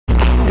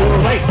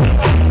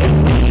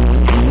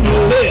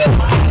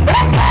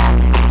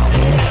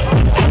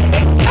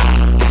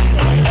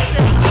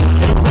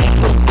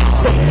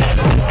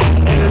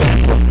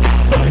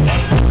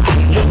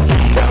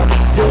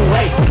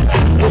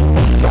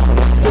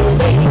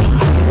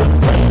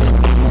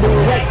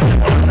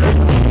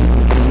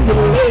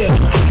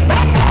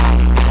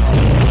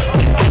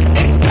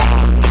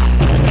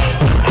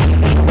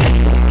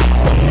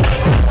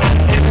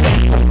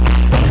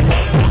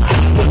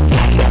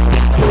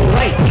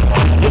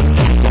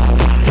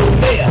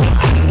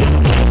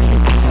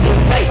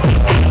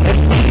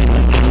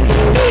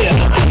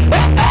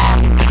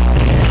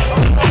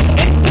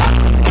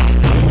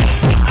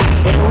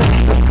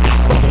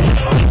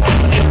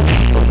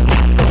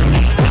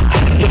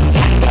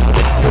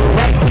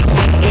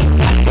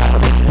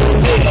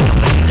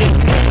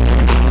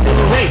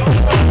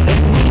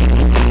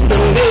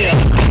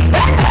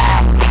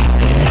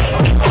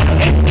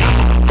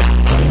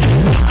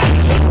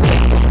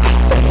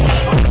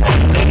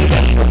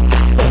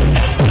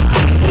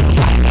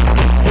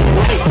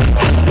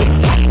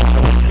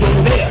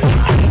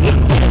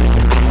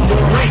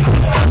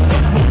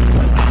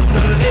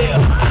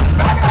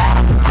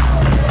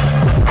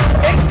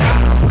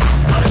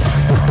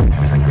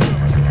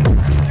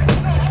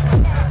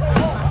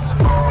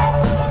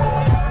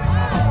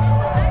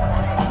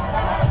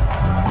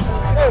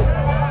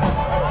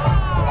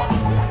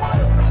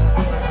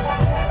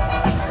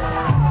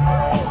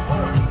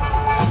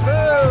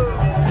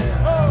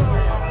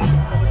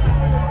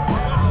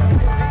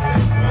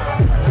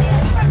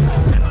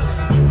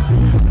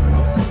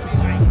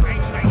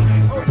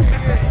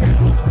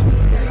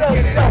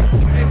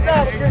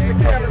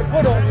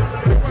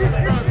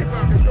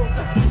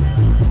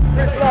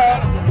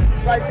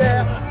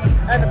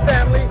and the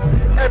family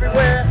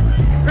everywhere.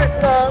 Chris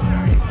Love,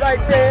 right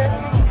there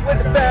with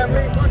the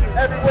family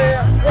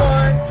everywhere.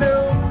 1, 2,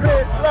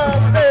 Chris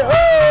Love, say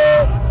ho!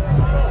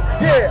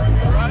 Yeah.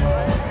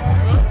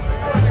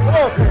 Come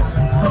on, Chris.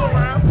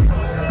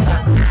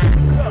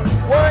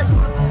 What?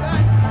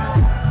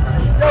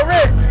 Yo,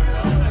 Rick.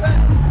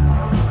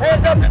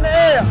 Hands up in the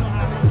air.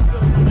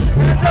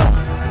 Hands up.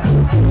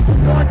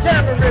 You're on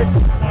camera, Rick.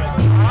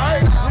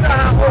 Alright. You know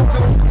how I hold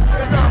to.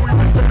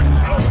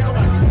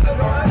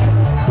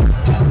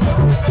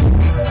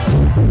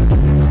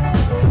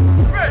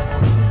 Chris.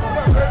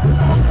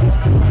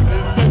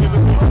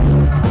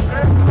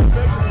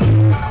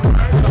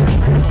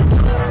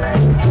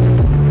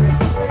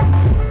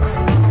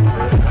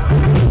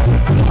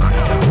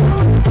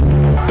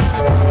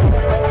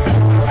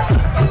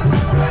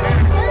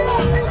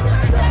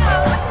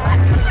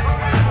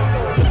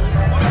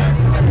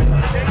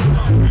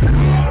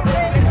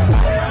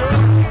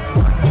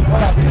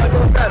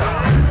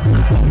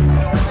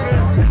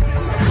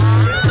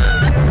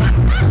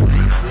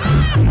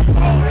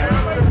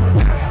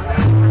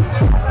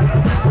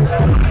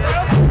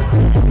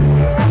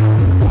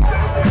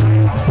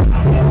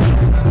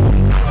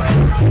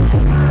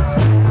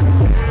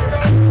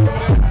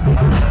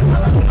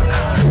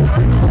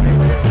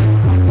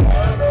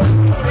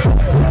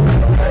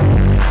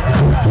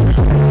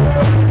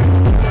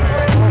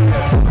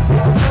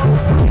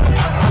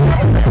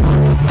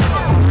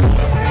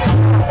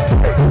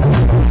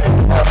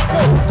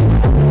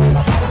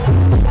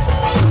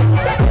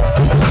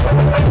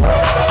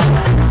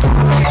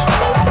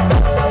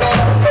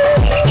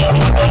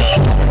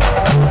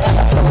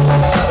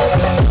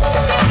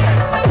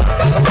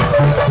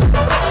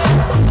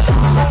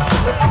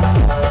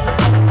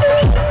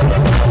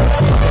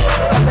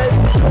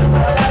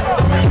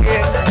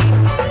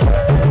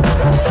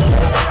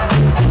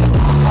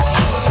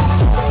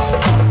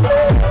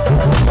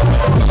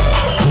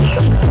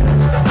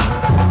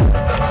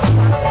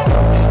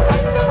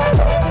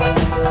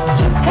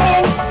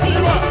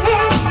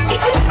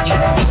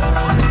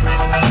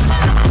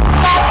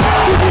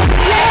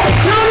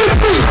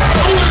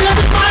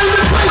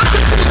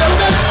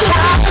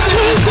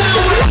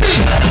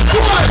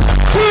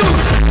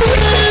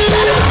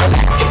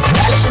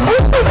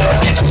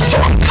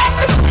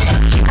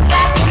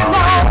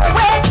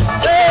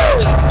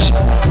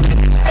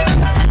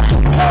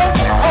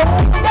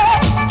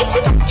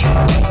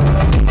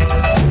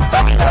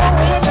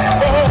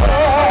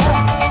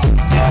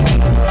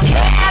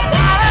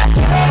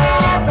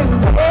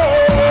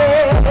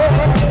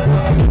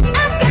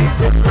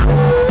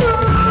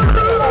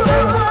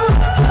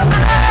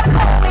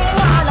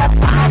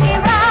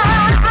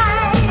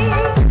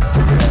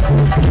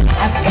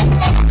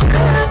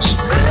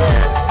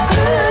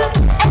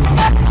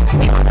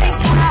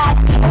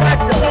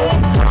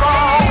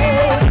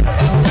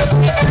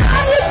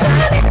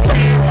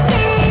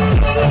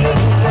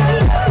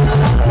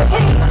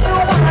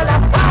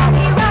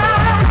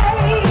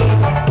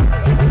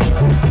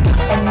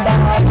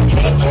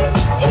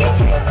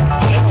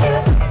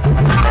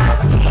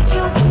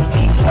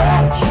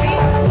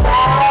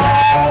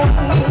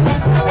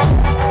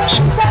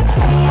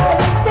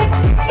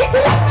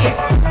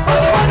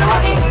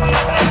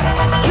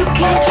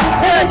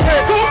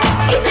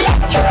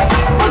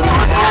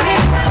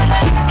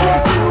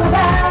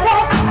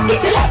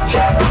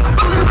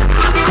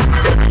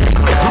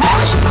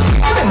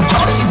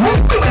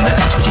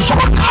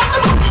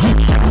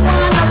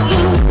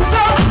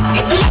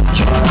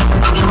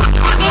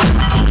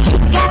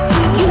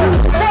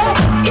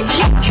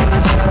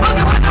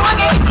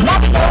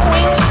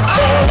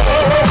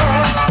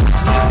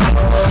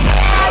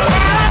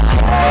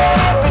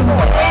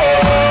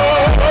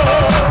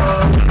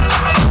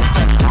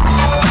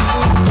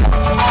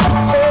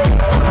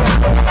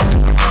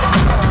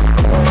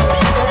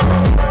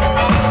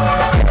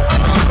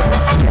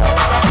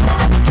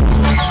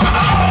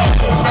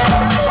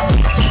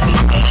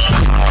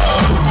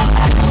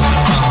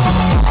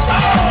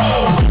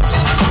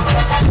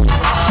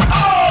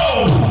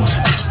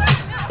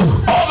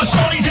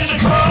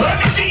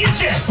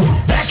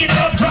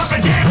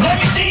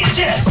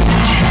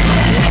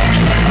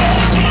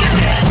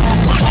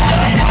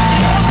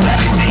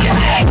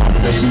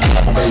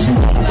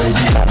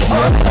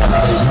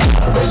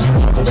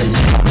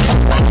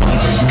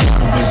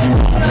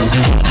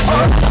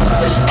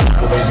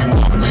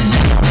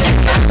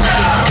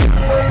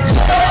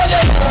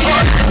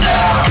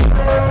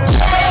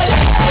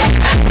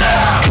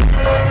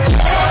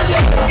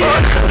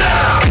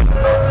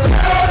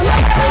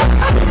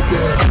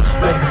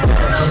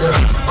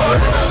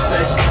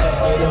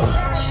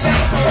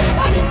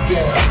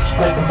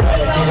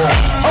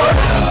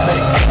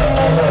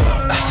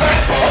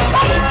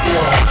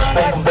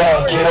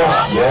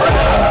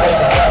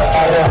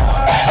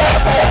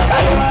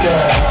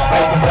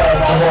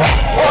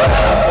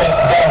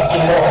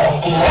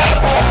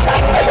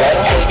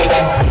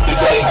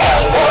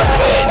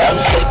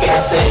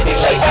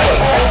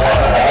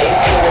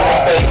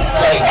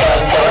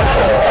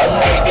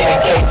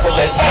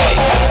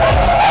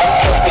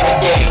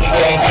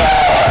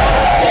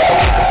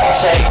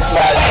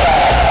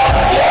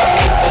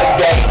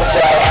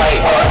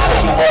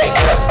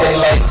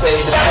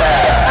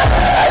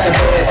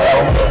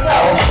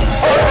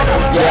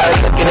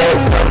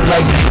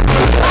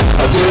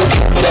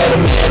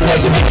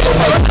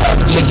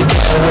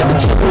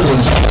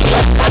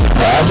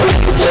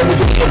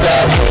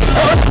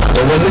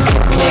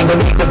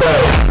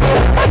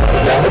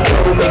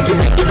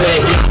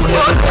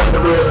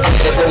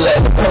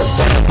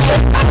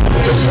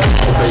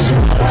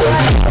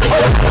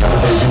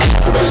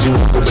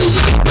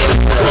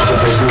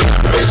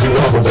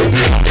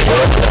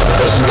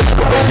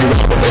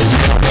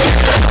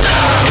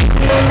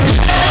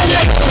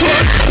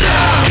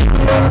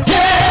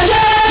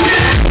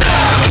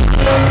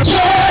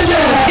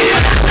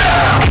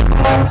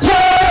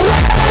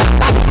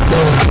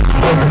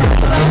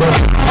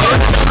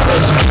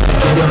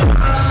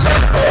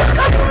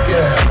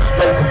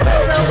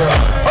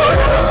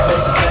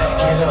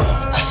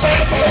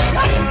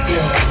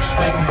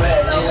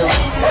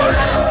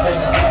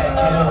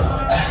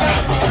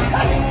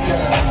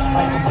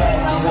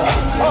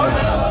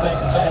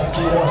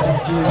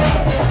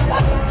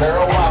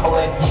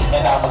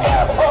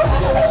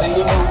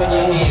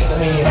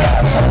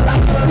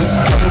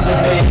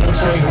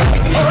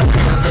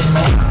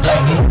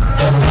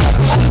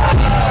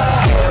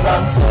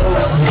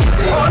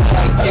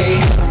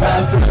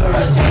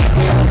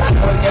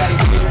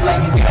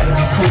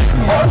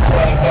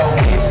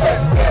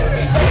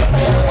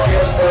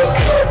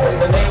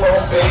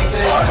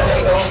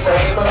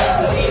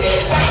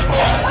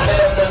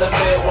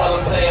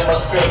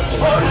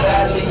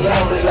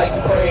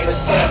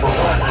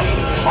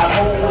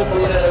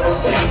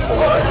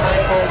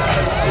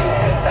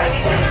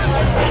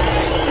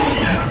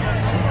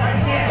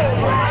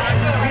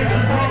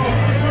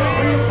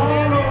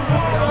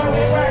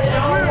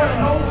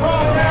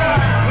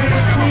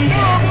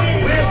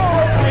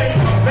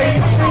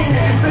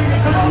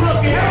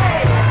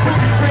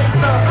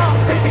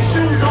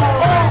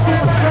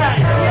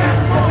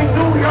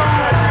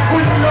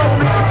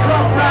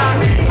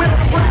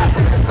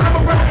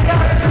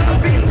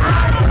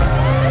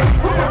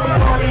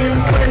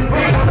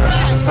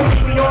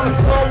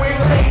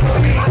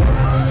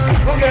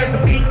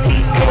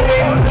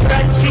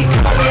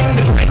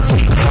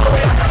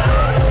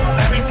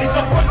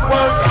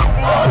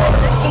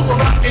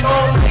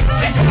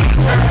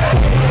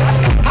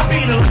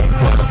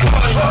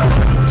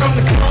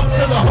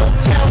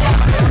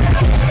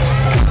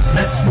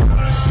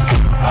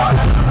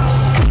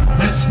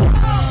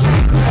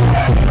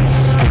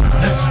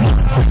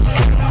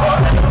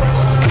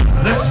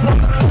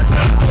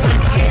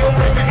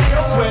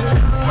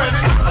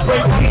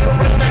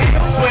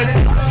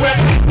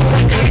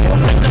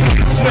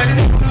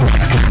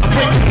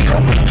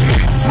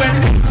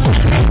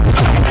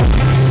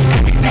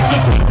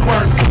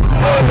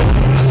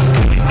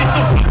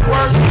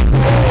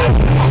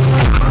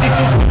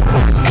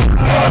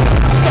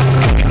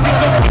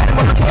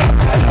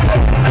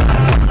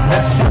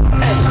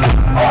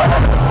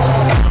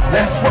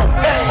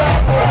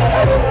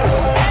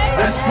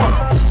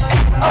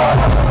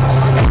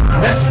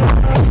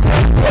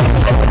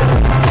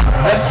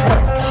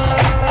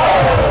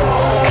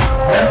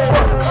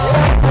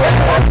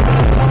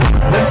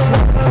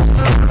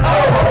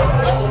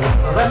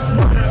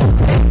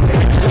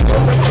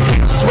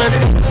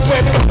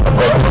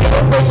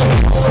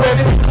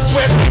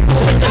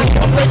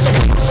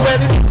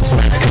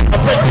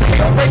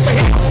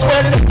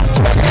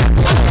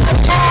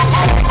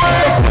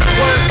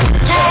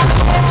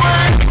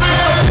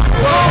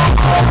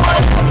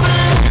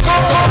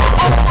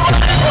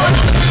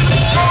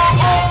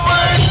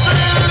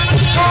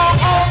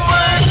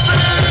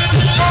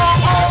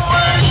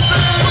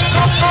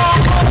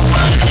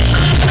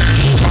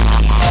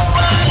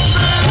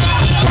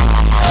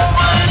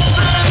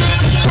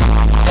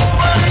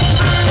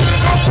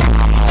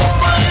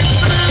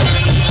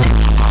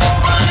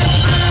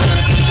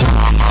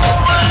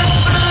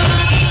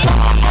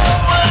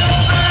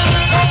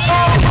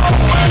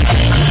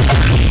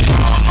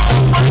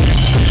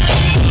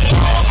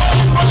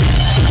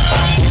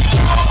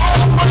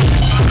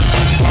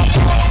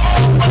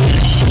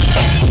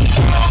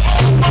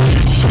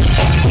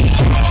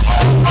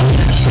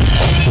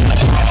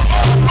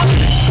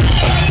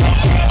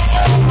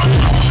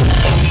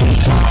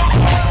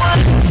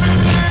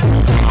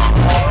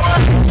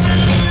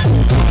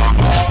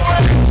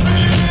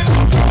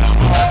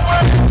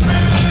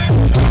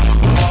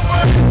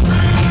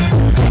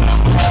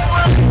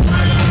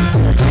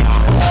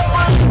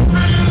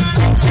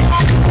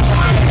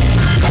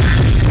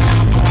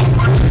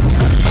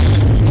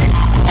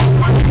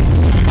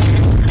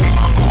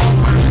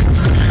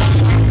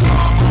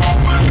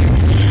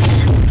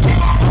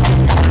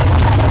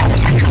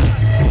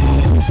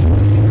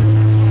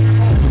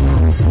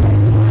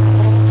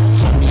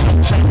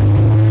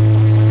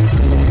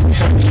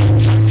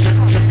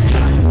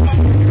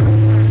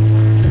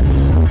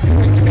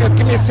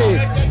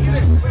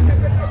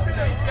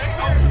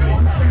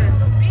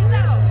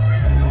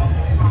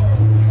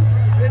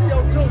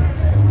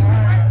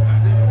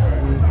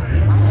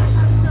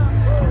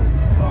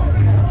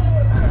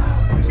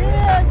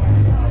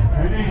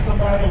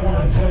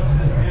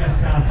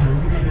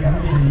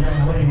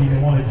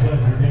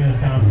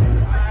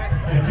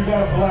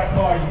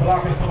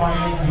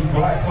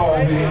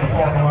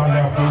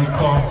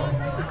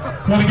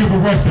 Want to give a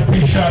rest in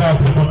peace shout out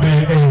to my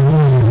man A.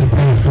 Williams that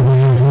passed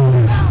away. A.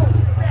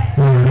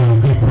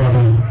 Williams, big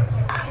brother.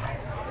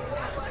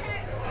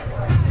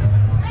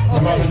 We're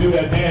about to do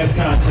that dance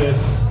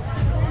contest.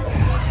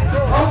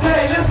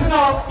 Okay, listen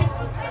up.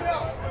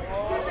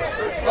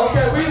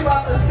 Okay, we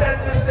about to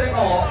set this thing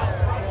off.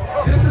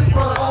 This is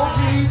for the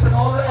OGs and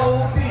all the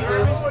old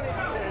divas.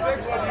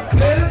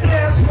 Clear the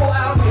dance floor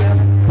out here,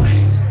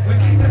 please. We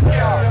need this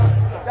area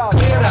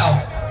cleared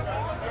out.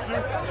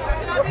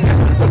 This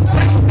is the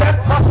 6-step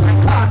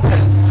hustling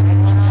contest.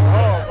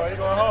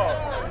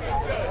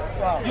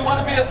 You want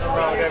to be a...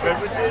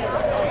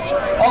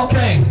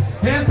 Okay,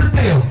 here's the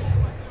deal.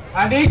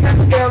 I need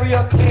this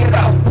area cleared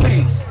out,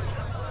 please.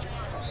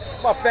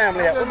 Where my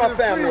family at? Where my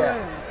family at?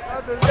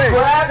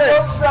 Grab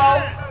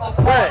yourself a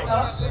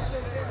partner.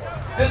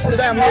 This is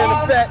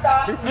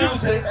non-stop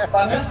music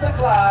by Mr.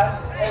 Clyde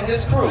and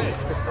his crew.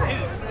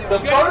 The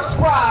first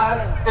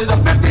prize is a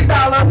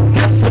 $50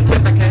 gift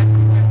certificate.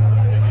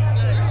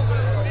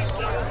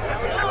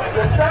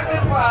 The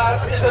second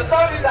prize is a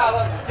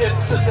 $30 gift gift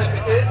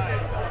certificate.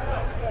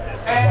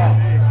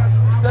 And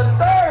the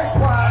third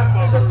prize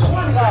is a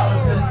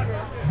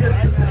 $20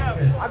 gift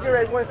certificate. I'm getting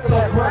ready to win some So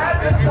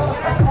grab yourself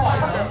a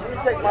partner. Let me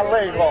take my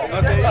leg off.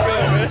 Okay, you go,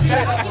 Rich.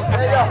 Hey,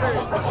 yo,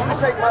 let me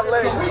take my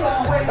leg So off. we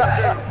gonna wait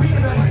back. We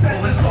gonna set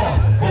this off.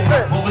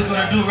 What we're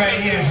gonna do right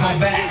here is go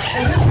back.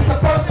 And this is the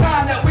first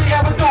time that we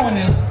ever doing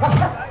this.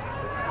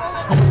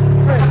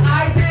 The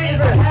idea is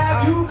to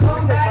have you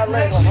come back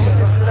next year.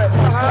 We're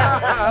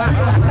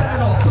gonna set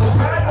it off. So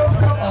grab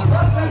yourself a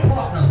wrestling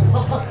partner.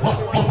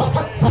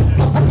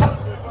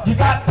 You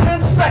got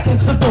 10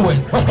 seconds to do it.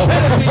 Hit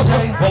it, DJ.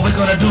 What we're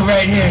gonna do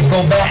right here is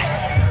go back.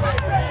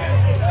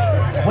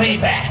 Way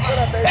back.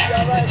 Back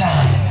into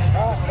time.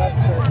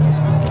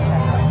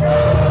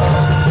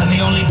 When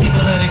the only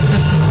people that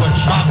existed were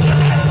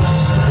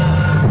troglodytes.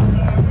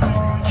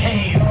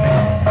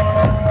 Cavemen.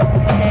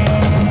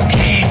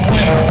 Cave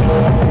women.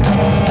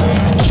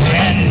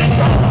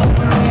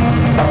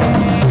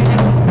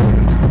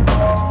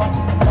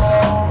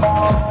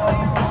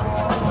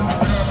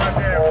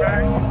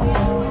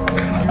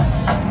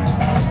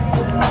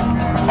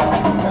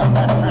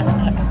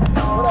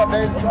 What up,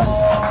 baby?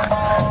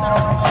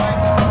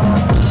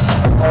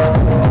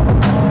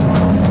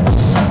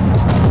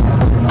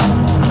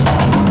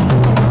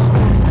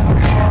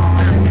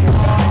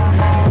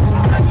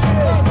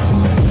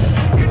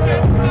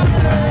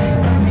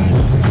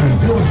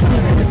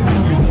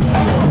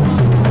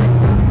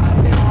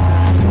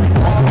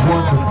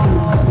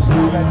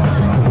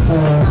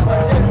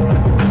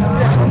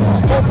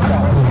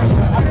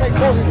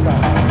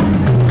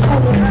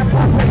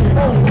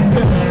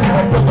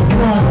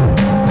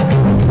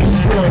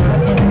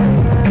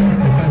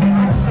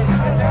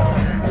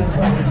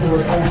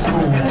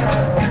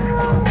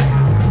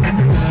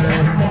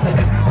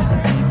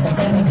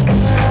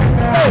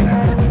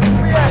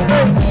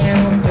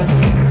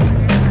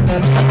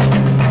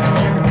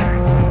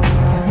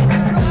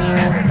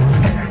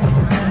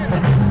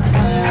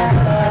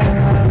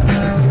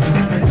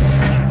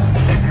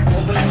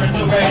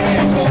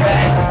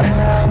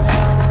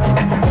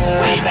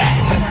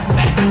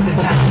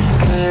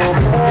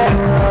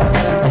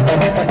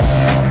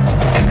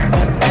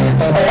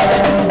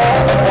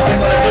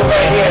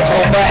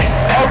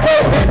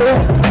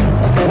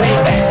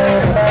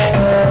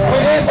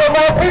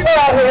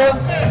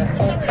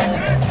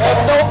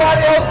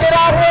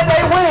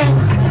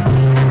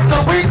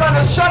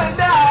 Shut it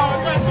down.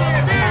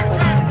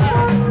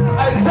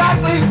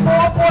 Exactly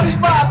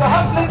 4:45. The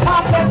hustling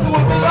contest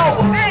will be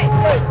over.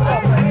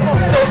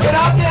 So get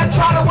out there and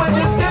try to win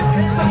this gift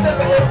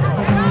certificate.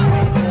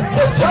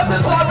 The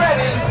judges are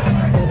ready.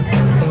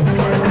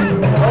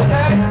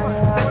 Okay?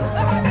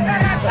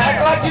 Act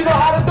like you know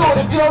how to do it.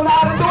 If you don't know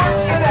how to do it,